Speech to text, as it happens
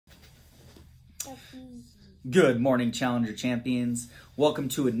Good morning, Challenger Champions. Welcome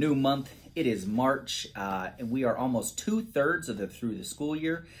to a new month. It is March, and we are almost two-thirds through the school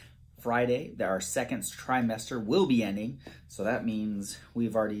year. Friday, our second trimester will be ending, so that means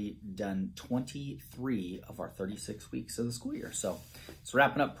we've already done 23 of our 36 weeks of the school year. So it's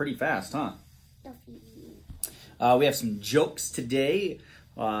wrapping up pretty fast, huh? We have some jokes today.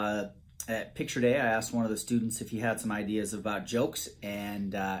 At Picture Day, I asked one of the students if he had some ideas about jokes,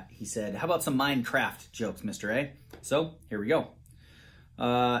 and he said, how about some Minecraft jokes, Mr. A? So, here we go.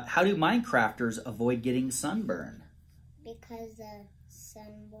 How do Minecrafters avoid getting sunburn? Because of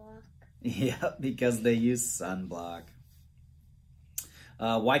sunblock. Yeah, because they use sunblock.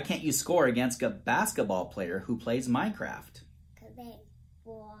 Why can't you score against a basketball player who plays Minecraft? Because they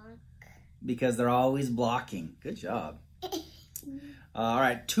block. Because they're always blocking. Good job. All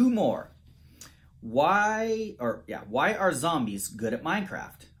right, two more. Why are zombies good at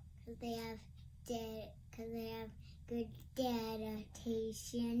Minecraft? Because they have good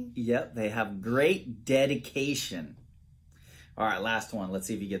dedication. Yep, they have great dedication. All right, last one. Let's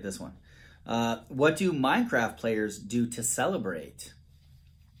see if you get this one. What do Minecraft players do to celebrate?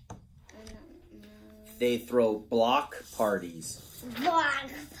 I don't know. They throw block parties. Block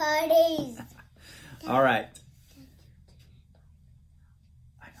parties. All right.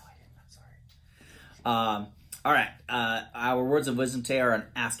 All right, our words of wisdom today are on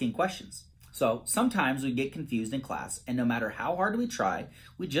asking questions. So sometimes we get confused in class, and no matter how hard we try,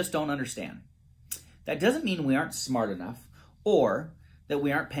 we just don't understand. That doesn't mean we aren't smart enough or that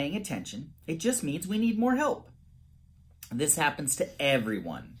we aren't paying attention. It just means we need more help. This happens to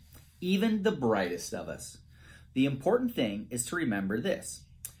everyone, even the brightest of us. The important thing is to remember this.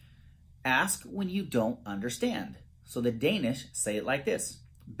 Ask when you don't understand. So the Danish say it like this: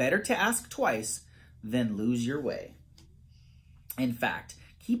 better to ask twice then lose your way. In fact,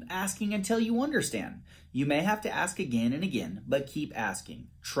 keep asking until you understand. You may have to ask again and again, but keep asking.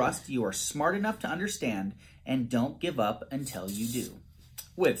 Trust you are smart enough to understand, and don't give up until you do.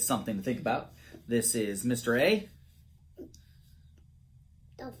 With something to think about, this is Mr. A,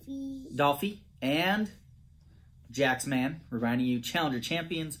 Dolphy, and Jaxman, reminding you, Challenger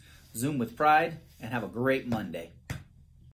Champions, Zoom with pride, and have a great Monday.